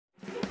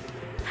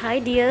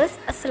Hi dears,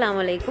 അസ്സലാമു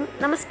അലൈക്കും.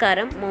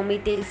 നമസ്കാരം. മോമി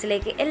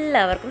ടീൽസിലേക്ക്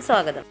എല്ലാവർക്കും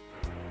സ്വാഗതം.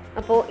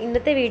 അപ്പോൾ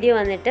ഇന്നത്തെ വീഡിയോ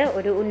വന്നിട്ട്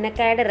ഒരു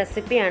ഉന്നക്കായുടെ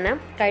റെസിപ്പിയാണ്.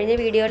 കഴിഞ്ഞ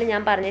വീഡിയോയിൽ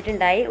ഞാൻ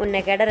പറഞ്ഞിട്ടുണ്ടായി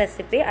ഉന്നക്കായുടെ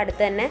റെസിപ്പി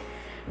അടുത്ത് തന്നെ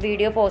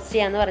വീഡിയോ പോസ്റ്റ്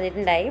ചെയ്യാമെന്ന്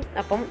പറഞ്ഞിട്ടുണ്ടായി.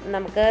 അപ്പം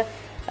നമുക്ക്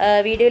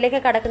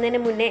വീഡിയോയിലേക്ക്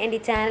കടക്കുന്നതിന് മുന്നേ എൻ്റെ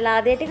ഈ ചാനൽ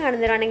ആദ്യമായിട്ട്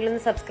കാണുന്നവരാണെങ്കിൽ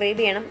ഒന്ന് സബ്സ്ക്രൈബ്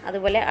ചെയ്യണം.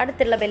 അതുപോലെ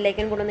അടുത്തുള്ള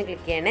ബെല്ലൈക്കൺ കൂടെ ഒന്ന്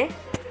ക്ലിക്ക് ചെയ്യണേ.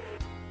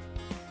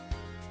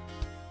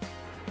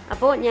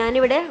 അപ്പോൾ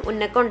ഞാനിവിടെ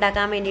ഉന്നക്ക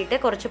ഉണ്ടാക്കാൻ വേണ്ടിയിട്ട്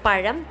കുറച്ച്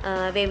പഴം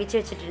വേവിച്ച്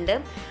വെച്ചിട്ടുണ്ട്.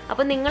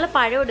 അപ്പോൾ നിങ്ങൾ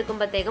പഴം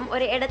എടുക്കുമ്പോഴത്തേക്കും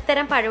ഒരു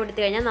ഇടത്തരം പഴം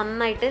എടുത്തു കഴിഞ്ഞാൽ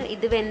നന്നായിട്ട്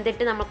ഇത്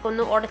വെന്തിട്ട്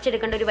നമുക്കൊന്ന്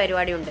ഉടച്ചെടുക്കേണ്ട ഒരു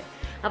പരിപാടിയുണ്ട്.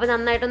 അപ്പോൾ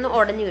നന്നായിട്ടൊന്ന്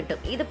ഉടഞ്ഞു കിട്ടും.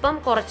 ഇതിപ്പം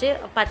കുറച്ച്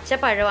പച്ച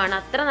പഴമാണ്,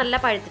 അത്ര നല്ല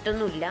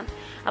പഴുത്തിട്ടൊന്നുമില്ല.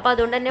 അപ്പോൾ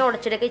അതുകൊണ്ട് തന്നെ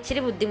ഉടച്ചെടുക്കാൻ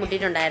ഇച്ചിരി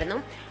ബുദ്ധിമുട്ടിയിട്ടുണ്ടായിരുന്നു.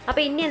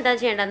 അപ്പോൾ ഇനി എന്താ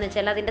ചെയ്യേണ്ടതെന്ന്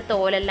വെച്ചാൽ അതിൻ്റെ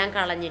തോലെല്ലാം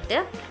കളഞ്ഞിട്ട്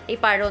ഈ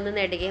പഴം ഒന്ന്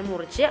നെടുകയും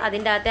മുറിച്ച്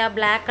അതിൻ്റെ അകത്തെ ആ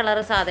ബ്ലാക്ക്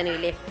കളർ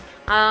സാധനമില്ലേ,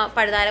 ആ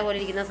പഴുതാര പോലെ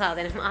ഇരിക്കുന്ന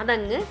സാധനം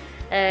അതങ്ങ്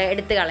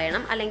എടുത്ത്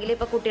കളയണം. അല്ലെങ്കിൽ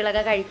ഇപ്പോൾ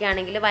കുട്ടികളൊക്കെ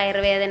കഴിക്കുകയാണെങ്കിൽ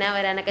വയറുവേദന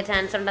വരാനൊക്കെ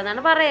ചാൻസ്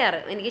ഉണ്ടെന്നാണ് പറയാറ്.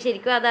 എനിക്ക്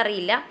ശരിക്കും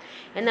അതറിയില്ല.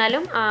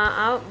 എന്നാലും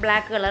ആ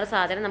ബ്ലാക്ക് കളർ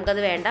സാധനം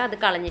നമുക്കത് വേണ്ട. അത്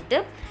കളഞ്ഞിട്ട്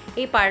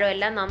ഈ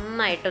പഴമെല്ലാം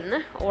നന്നായിട്ടൊന്ന്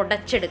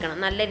ഉടച്ചെടുക്കണം.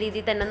 നല്ല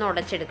രീതിയിൽ തന്നെ ഒന്ന്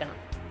ഉടച്ചെടുക്കണം.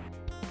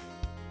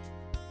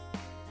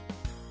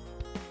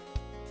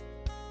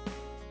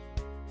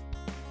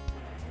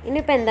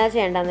 ഇനിയിപ്പോൾ എന്താ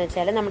ചെയ്യേണ്ടതെന്ന്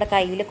വെച്ചാൽ നമ്മുടെ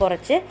കയ്യിൽ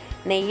കുറച്ച്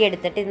നെയ്യ്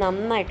എടുത്തിട്ട്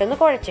നന്നായിട്ടൊന്ന്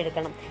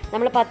കുഴച്ചെടുക്കണം.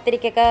 നമ്മൾ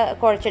പത്തിരിക്കൊക്കെ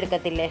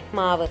കുഴച്ചെടുക്കത്തില്ലേ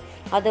മാവ്,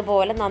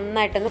 അതുപോലെ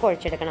നന്നായിട്ടൊന്ന്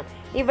കുഴച്ചെടുക്കണം.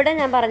 ഇവിടെ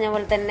ഞാൻ പറഞ്ഞ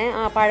പോലെ തന്നെ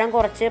പഴം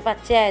കുറച്ച്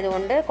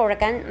പച്ചയായതുകൊണ്ട്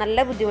കുഴക്കാൻ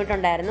നല്ല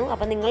ബുദ്ധിമുട്ടുണ്ടായിരുന്നു.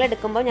 അപ്പോൾ നിങ്ങൾ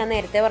എടുക്കുമ്പോൾ ഞാൻ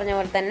നേരത്തെ പറഞ്ഞ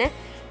പോലെ തന്നെ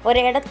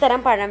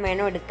ഒരിടത്തരം പഴം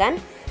വേണം എടുക്കാൻ.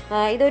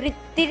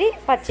 ഇതൊരിത്തിരി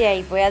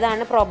പച്ചയായിപ്പോയി,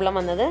 അതാണ് പ്രോബ്ലം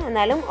വന്നത്.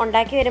 എന്നാലും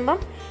ഉണ്ടാക്കി വരുമ്പം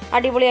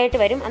അടിപൊളിയായിട്ട്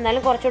വരും.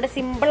 എന്നാലും കുറച്ചുകൂടെ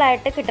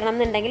സിമ്പിളായിട്ട് കിട്ടണം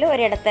എന്നുണ്ടെങ്കിൽ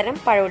ഒരിടത്തരം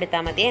പഴം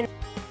എടുത്താൽ മതി.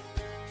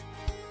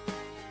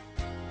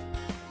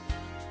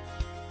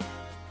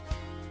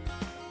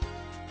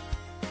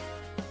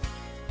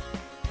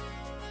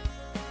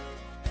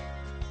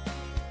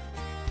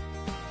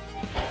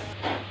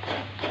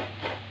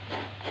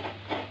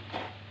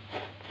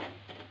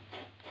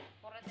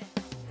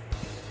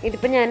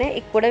 ഇതിപ്പോൾ ഞാൻ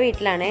ഇക്കൂടെ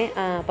വീട്ടിലാണ്.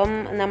 അപ്പം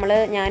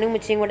ഞാനും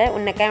ഉമ്മച്ചിയും കൂടെ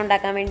ഉന്നക്കായ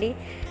ഉണ്ടാക്കാൻ വേണ്ടി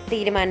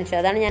തീരുമാനിച്ചു.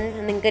 അതാണ് ഞാൻ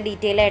നിങ്ങൾക്ക്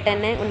ഡീറ്റെയിൽ ആയിട്ട്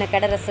തന്നെ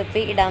ഉന്നക്കായുടെ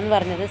റെസിപ്പി ഇടാമെന്ന്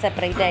പറഞ്ഞത്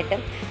സെപ്പറേറ്റ് ആയിട്ട്.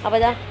 അപ്പോൾ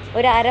ഇതാ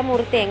ഒരു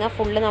അരമുറി തേങ്ങ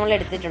ഫുള്ള് നമ്മൾ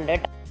എടുത്തിട്ടുണ്ട്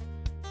കേട്ടോ.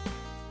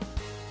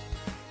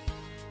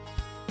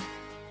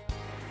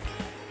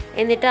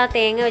 എന്നിട്ട് ആ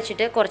തേങ്ങ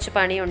വെച്ചിട്ട് കുറച്ച്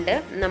പണിയുണ്ട്.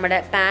 നമ്മുടെ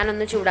പാൻ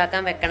ഒന്ന്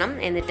ചൂടാക്കാൻ വെക്കണം.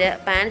 എന്നിട്ട്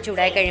പാൻ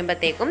ചൂടായി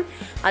കഴിയുമ്പോഴത്തേക്കും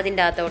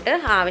അതിൻ്റെ അകത്തോട്ട്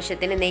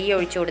ആവശ്യത്തിന് നെയ്യ്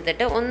ഒഴിച്ചു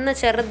കൊടുത്തിട്ട് ഒന്ന്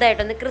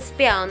ചെറുതായിട്ടൊന്ന്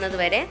ക്രിസ്പി ആവുന്നത്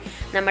വരെ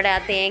നമ്മുടെ ആ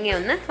തേങ്ങ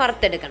ഒന്ന്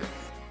വറുത്തെടുക്കണം.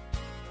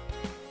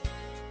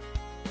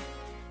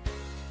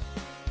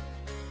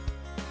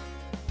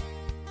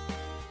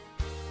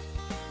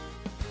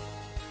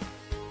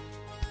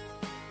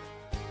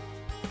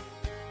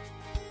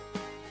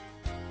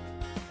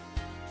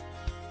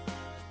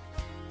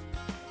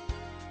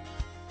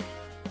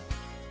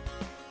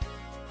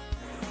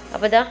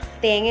 അപ്പോൾ ഇതാ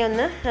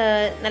തേങ്ങയൊന്ന്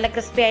നല്ല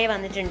ക്രിസ്പിയായി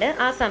വന്നിട്ടുണ്ട്.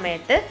 ആ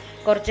സമയത്ത്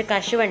കുറച്ച്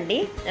കശുവണ്ടി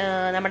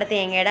നമ്മുടെ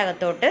തേങ്ങയുടെ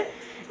അകത്തോട്ട്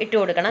ഇട്ട്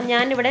കൊടുക്കണം.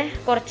 ഞാനിവിടെ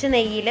കുറച്ച്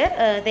നെയ്യിൽ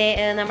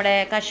നമ്മുടെ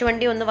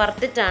കശുവണ്ടി ഒന്ന്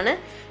വറുത്തിട്ടാണ്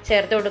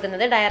ചേർത്ത്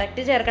കൊടുക്കുന്നത്.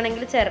 ഡയറക്റ്റ്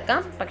ചേർക്കണമെങ്കിൽ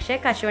ചേർക്കാം, പക്ഷേ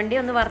കശുവണ്ടി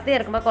ഒന്ന് വറുത്ത്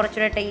ചേർക്കുമ്പോൾ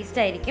കുറച്ചുകൂടെ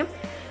ടേസ്റ്റ് ആയിരിക്കും.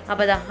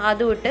 അപ്പോൾ ഇതാ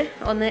അതും ഇട്ട്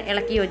ഒന്ന്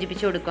ഇളക്കി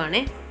യോജിപ്പിച്ച്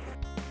കൊടുക്കുകയാണേ.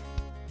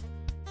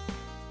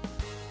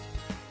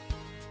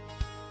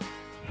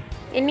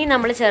 ഇനി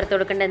നമ്മൾ ചേർത്ത്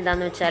കൊടുക്കേണ്ടത്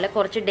എന്താണെന്ന് വെച്ചാൽ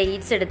കുറച്ച്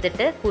ഡേറ്റ്സ്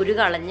എടുത്തിട്ട് കുരു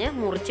കളഞ്ഞ്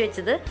മുറിച്ച്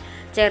വെച്ചത്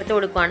ചേർത്ത്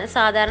കൊടുക്കുകയാണ്.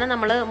 സാധാരണ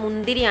നമ്മൾ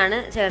മുന്തിരിയാണ്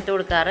ചേർത്ത്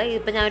കൊടുക്കാറ്.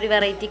 ഇപ്പം ഞാൻ ഒരു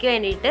വെറൈറ്റിക്ക്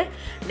വേണ്ടിയിട്ട്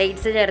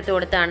ഡേറ്റ്സ് ചേർത്ത്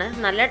കൊടുത്താണ്.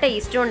 നല്ല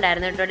ടേസ്റ്റും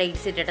ഉണ്ടായിരുന്നു കേട്ടോ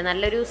ഡേറ്റ്സ് ഇട്ടിട്ട്.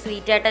 നല്ലൊരു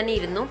സ്വീറ്റായിട്ട് തന്നെ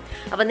ഇരുന്നു.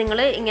 അപ്പോൾ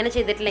നിങ്ങൾ ഇങ്ങനെ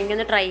ചെയ്തിട്ടില്ലെങ്കിൽ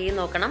ഒന്ന് ട്രൈ ചെയ്ത്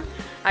നോക്കണം,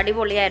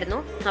 അടിപൊളിയായിരുന്നു.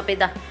 അപ്പോൾ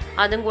ഇതാ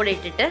അതും കൂടി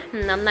ഇട്ടിട്ട്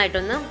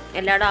നന്നായിട്ടൊന്ന്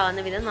എല്ലായിടും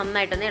ആവുന്ന വിധം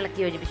നന്നായിട്ടൊന്ന്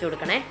ഇളക്കി യോജിപ്പിച്ച്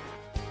കൊടുക്കണേ.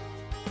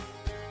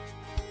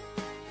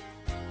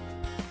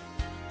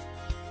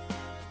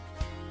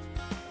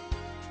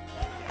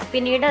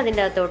 പിന്നീട്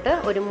അതിൻ്റെ അകത്തോട്ട്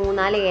ഒരു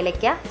 3-4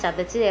 ഏലയ്ക്ക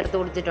ചതച്ച് ചേർത്ത്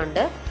കൊടുത്തിട്ടുണ്ട്.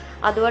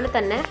 അതുപോലെ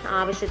തന്നെ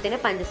ആവശ്യത്തിന്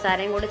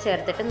പഞ്ചസാരയും കൂടി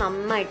ചേർത്തിട്ട്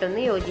നന്നായിട്ടൊന്ന്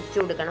യോജിപ്പിച്ച്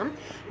കൊടുക്കണം.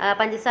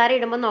 പഞ്ചസാര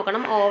ഇടുമ്പോൾ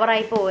നോക്കണം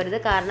ഓവറായി പോകരുത്,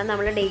 കാരണം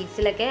നമ്മൾ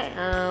ഡേറ്റ്സിലൊക്കെ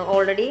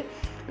ഓൾറെഡി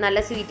നല്ല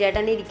സ്വീറ്റായിട്ട്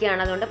തന്നെ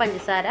ഇരിക്കുകയാണ്. അതുകൊണ്ട്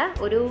പഞ്ചസാര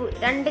ഒരു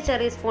 2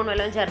 ചെറിയ സ്പൂൺ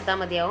വല്ലതും ചേർത്താൽ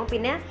മതിയാവും.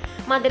 പിന്നെ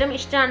മധുരം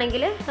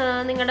ഇഷ്ടമാണെങ്കിൽ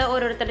നിങ്ങളുടെ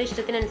ഓരോരുത്തരുടെ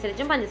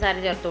ഇഷ്ടത്തിനനുസരിച്ചും പഞ്ചസാര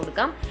ചേർത്ത്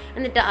കൊടുക്കാം.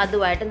 എന്നിട്ട്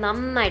അതുമായിട്ട്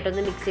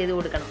നന്നായിട്ടൊന്ന് മിക്സ് ചെയ്ത്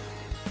കൊടുക്കണം.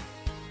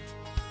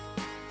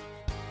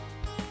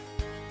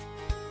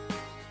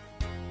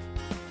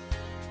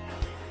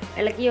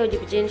 ഇളക്കി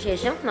യോജിപ്പിച്ചതിന്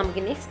ശേഷം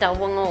നമുക്കിനി സ്റ്റൗ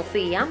അങ്ങ് ഓഫ്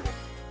ചെയ്യാം.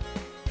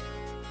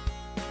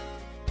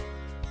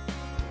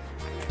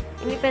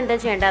 ഇനിയിപ്പോൾ എന്താ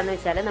ചെയ്യേണ്ടതെന്ന്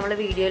വെച്ചാൽ നമ്മൾ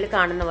വീഡിയോയിൽ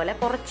കാണുന്ന പോലെ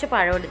കുറച്ച്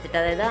പഴം എടുത്തിട്ട്,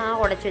 അതായത് ആ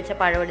ഉടച്ച് വെച്ച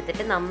പഴം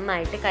എടുത്തിട്ട്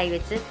നന്നായിട്ട്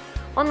കൈവച്ച്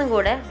ഒന്നും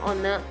കൂടെ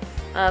ഒന്ന്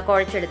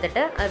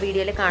കുഴച്ചെടുത്തിട്ട്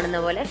വീഡിയോയിൽ കാണുന്ന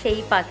പോലെ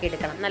ഷേപ്പാക്കി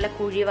എടുക്കണം. നല്ല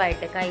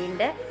കുഴിവായിട്ട്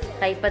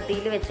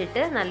കൈപ്പത്തിയിൽ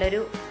വെച്ചിട്ട്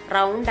നല്ലൊരു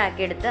റൗണ്ട്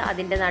ആക്കിയെടുത്ത്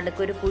അതിൻ്റെ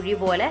നടുക്കൊരു കുഴി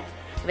പോലെ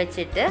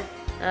വെച്ചിട്ട്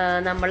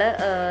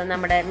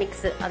നമ്മുടെ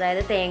മിക്സ്,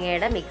 അതായത്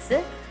തേങ്ങയുടെ മിക്സ്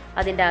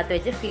അതിൻ്റെ അകത്ത്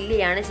വെച്ച് ഫില്ല്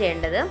ചെയ്യാണ്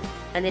ചെയ്യേണ്ടത്.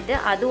 എന്നിട്ട്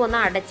അതും ഒന്ന്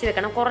അടച്ചു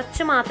വെക്കണം.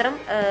 കുറച്ച് മാത്രം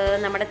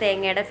നമ്മുടെ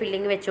തേങ്ങയുടെ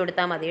ഫില്ലിങ് വെച്ച്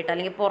കൊടുത്താൽ മതി കേട്ടോ,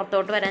 അല്ലെങ്കിൽ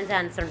പുറത്തോട്ട് വരാൻ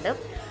ചാൻസ് ഉണ്ട്.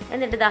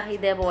 എന്നിട്ട്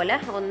ഇതേപോലെ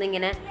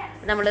ഒന്നിങ്ങനെ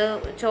നമ്മൾ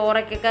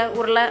ചോറയ്ക്കൊക്കെ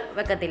ഉരുള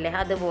വെക്കത്തില്ലേ,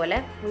 അതുപോലെ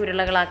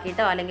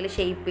ഉരുളകളാക്കിയിട്ടോ അല്ലെങ്കിൽ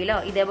ഷേപ്പിലോ,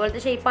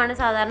 ഇതേപോലത്തെ ഷേപ്പാണ്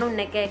സാധാരണ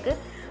ഉന്നക്കായ്ക്ക്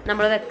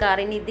നമ്മൾ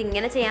വെക്കാറ്. ഇനി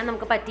ഇതിങ്ങനെ ചെയ്യാൻ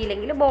നമുക്ക്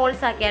പറ്റിയില്ലെങ്കിൽ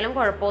ബോൾസ് ആക്കിയാലും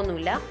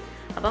കുഴപ്പമൊന്നുമില്ല.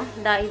 അപ്പം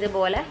ഇതാ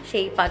ഇതുപോലെ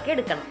ഷേപ്പാക്കി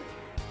എടുക്കണം.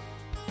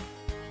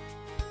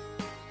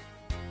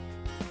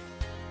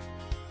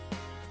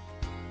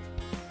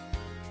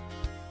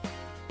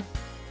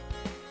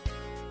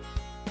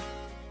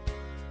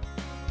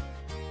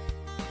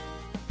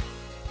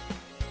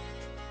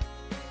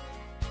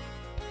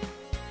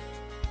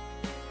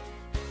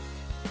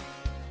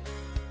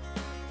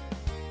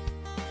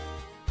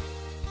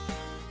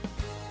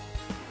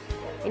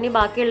 ഇനി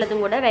ബാക്കിയുള്ളതും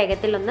കൂടെ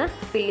വേഗത്തിലൊന്ന്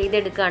ഫില്ല്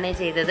ചെയ്തെടുക്കുകയാണ്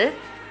ചെയ്തത്.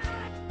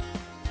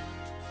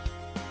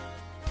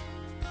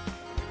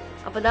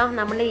 അപ്പോൾ ഇതാ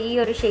നമ്മൾ ഈ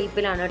ഒരു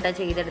ഷേപ്പിലാണ് കേട്ടോ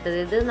ചെയ്തെടുത്തത്.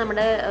 ഇത്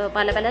നമ്മുടെ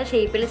പല പല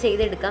ഷേപ്പിൽ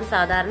ചെയ്തെടുക്കാം.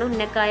 സാധാരണ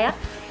ഉന്നക്കായ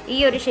ഈ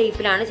ഒരു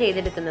ഷേപ്പിലാണ്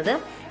ചെയ്തെടുക്കുന്നത്.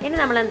 ഇനി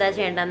നമ്മൾ എന്താ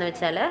ചെയ്യേണ്ടതെന്ന്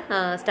വെച്ചാൽ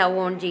സ്റ്റൗ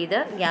ഓൺ ചെയ്ത്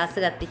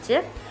ഗ്യാസ് കത്തിച്ച്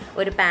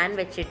ഒരു പാൻ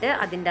വെച്ചിട്ട്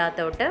അതിൻ്റെ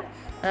അകത്തോട്ട്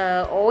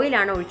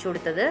ഓയിലാണ് ഒഴിച്ചു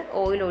കൊടുത്തത്.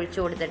 ഓയിൽ ഒഴിച്ചു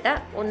കൊടുത്തിട്ട്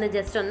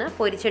ജസ്റ്റ് ഒന്ന്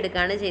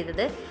പൊരിച്ചെടുക്കുകയാണ്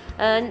ചെയ്തത്.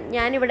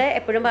 ഞാനിവിടെ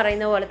എപ്പോഴും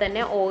പറയുന്ന പോലെ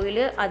തന്നെ ഓയിൽ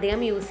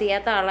അധികം യൂസ്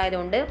ചെയ്യാത്ത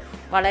ആളായതുകൊണ്ട്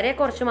വളരെ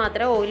കുറച്ച്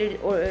മാത്രമേ ഓയിൽ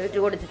ഇട്ട്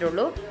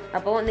കൊടുത്തിട്ടുള്ളൂ.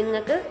 അപ്പോൾ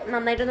നിങ്ങൾക്ക്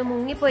നന്നായിട്ടൊന്ന്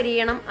മുങ്ങി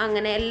പൊരിയണം,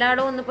 അങ്ങനെ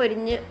എല്ലായിടവും ഒന്ന്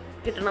പൊരിഞ്ഞ്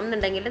കിട്ടണം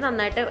എന്നുണ്ടെങ്കിൽ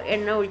നന്നായിട്ട്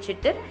എണ്ണ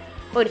ഒഴിച്ചിട്ട്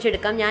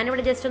പൊരിച്ചെടുക്കാം.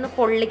 ഞാനിവിടെ ജസ്റ്റ് ഒന്ന്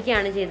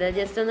പൊള്ളിക്കുകയാണ് ചെയ്തത്.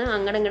 ജസ്റ്റ് ഒന്ന്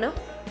അങ്ങോട്ടും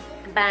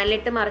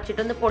പാനിലിട്ട്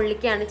മറിച്ചിട്ടൊന്ന്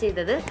പൊള്ളിക്കുകയാണ്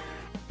ചെയ്തത്.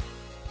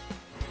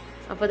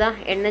 അപ്പോൾ ഇതാ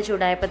എണ്ണ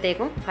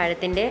ചൂടായപ്പോഴത്തേക്കും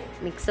പഴത്തിൻ്റെ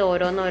മിക്സ്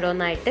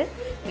ഓരോന്നായിട്ട്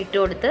ഇട്ട്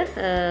കൊടുത്ത്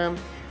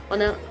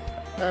ഒന്ന്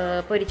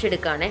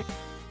പൊരിച്ചെടുക്കുകയാണേ.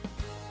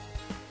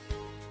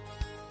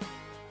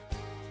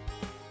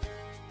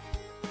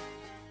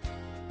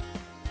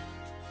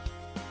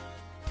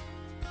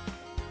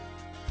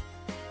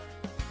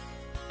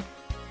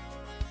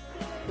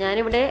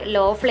 ഞാനിവിടെ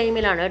ലോ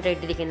ഫ്ലെയിമിലാണ്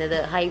ഇട്ടിരിക്കുന്നത്.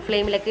 ഹൈ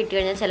ഫ്ലെയിമിലൊക്കെ ഇട്ട്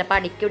കഴിഞ്ഞാൽ ചിലപ്പോൾ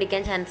അടിക്ക്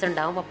പിടിക്കാൻ ചാൻസ്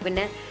ഉണ്ടാവും. അപ്പോൾ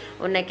പിന്നെ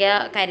ഉന്നക്ക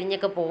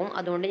കരിഞ്ഞൊക്കെ പോവും.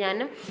 അതുകൊണ്ട് ഞാൻ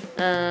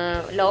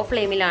ലോ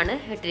ഫ്ലെയിമിലാണ്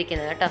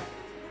ഇട്ടിരിക്കുന്നത് കേട്ടോ.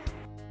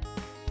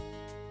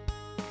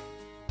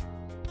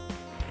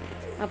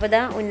 അപ്പോൾ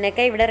ഇതാ ഉന്നക്ക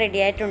ഇവിടെ റെഡി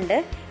ആയിട്ടുണ്ട്.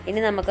 ഇനി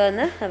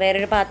നമുക്കൊന്ന്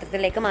വേറൊരു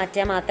പാത്രത്തിലേക്ക്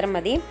മാറ്റിയാൽ മാത്രം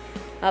മതി.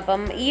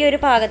 അപ്പം ഈ ഒരു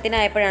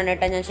പാകത്തിനായപ്പോഴാണ്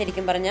കേട്ടോ ഞാൻ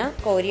ശരിക്കും പറഞ്ഞാൽ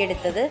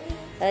കോരിയെടുത്തത്.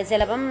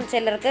 ചിലപ്പം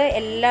ചിലർക്ക്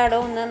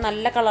എല്ലായിടവും ഒന്ന്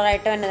നല്ല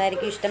കളറായിട്ട്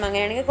വന്നതായിരിക്കും ഇഷ്ടം.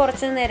 അങ്ങനെയാണെങ്കിൽ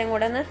കുറച്ച് നേരം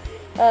കൂടെ ഒന്ന്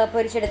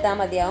പൊരിച്ചെടുത്താൽ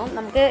മതിയാവും.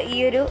 നമുക്ക് ഈ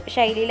ഒരു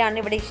ശൈലിയിലാണ്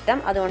ഇവിടെ ഇഷ്ടം.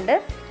 അതുകൊണ്ട്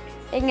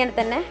ഇങ്ങനെ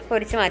തന്നെ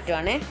പൊരിച്ച്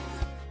മാറ്റുവാണേ.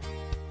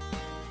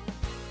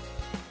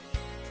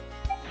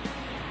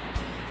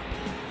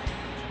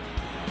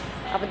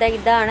 അപ്പോൾ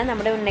ഇതാണ്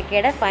നമ്മുടെ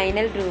ഉന്നക്കയുടെ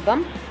ഫൈനൽ രൂപം.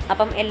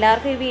 അപ്പം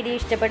എല്ലാവർക്കും ഈ വീഡിയോ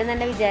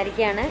ഇഷ്ടപ്പെടുന്നെന്ന്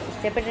വിചാരിക്കുകയാണ്.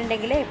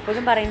 ഇഷ്ടപ്പെട്ടിട്ടുണ്ടെങ്കിൽ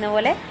എപ്പോഴും പറയുന്ന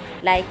പോലെ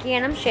ലൈക്ക്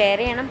ചെയ്യണം, ഷെയർ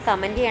ചെയ്യണം,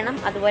 കമൻറ്റ് ചെയ്യണം.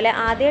 അതുപോലെ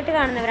ആദ്യമായിട്ട്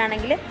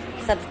കാണുന്നവരാണെങ്കിൽ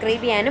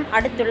സബ്സ്ക്രൈബ് ചെയ്യാനും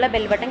അടുത്തുള്ള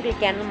ബെൽ ബട്ടൺ ക്ലിക്ക്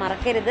ചെയ്യാനൊന്നും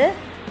മറക്കരുത്.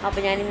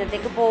 അപ്പോൾ ഞാൻ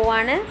ഇന്നത്തേക്ക്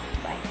പോവാണ്.